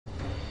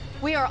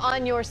We are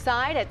on your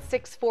side at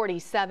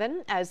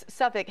 6:47 as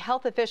Suffolk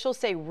health officials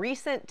say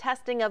recent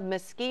testing of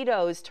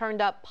mosquitoes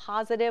turned up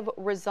positive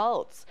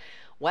results.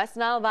 West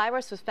Nile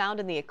virus was found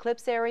in the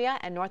Eclipse area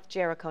and North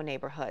Jericho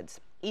neighborhoods.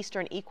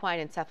 Eastern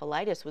equine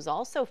encephalitis was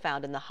also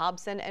found in the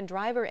Hobson and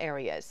Driver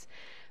areas.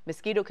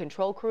 Mosquito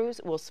control crews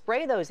will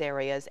spray those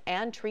areas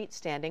and treat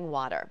standing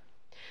water.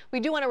 We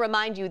do want to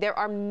remind you there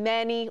are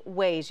many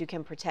ways you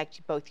can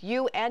protect both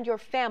you and your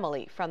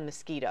family from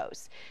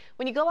mosquitoes.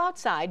 When you go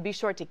outside, be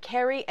sure to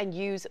carry and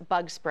use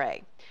bug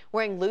spray.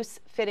 Wearing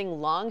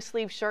loose-fitting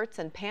long-sleeve shirts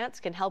and pants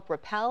can help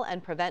repel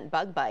and prevent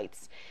bug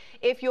bites.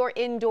 If you're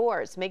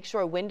indoors, make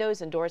sure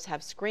windows and doors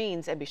have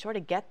screens and be sure to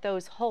get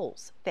those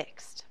holes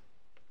fixed.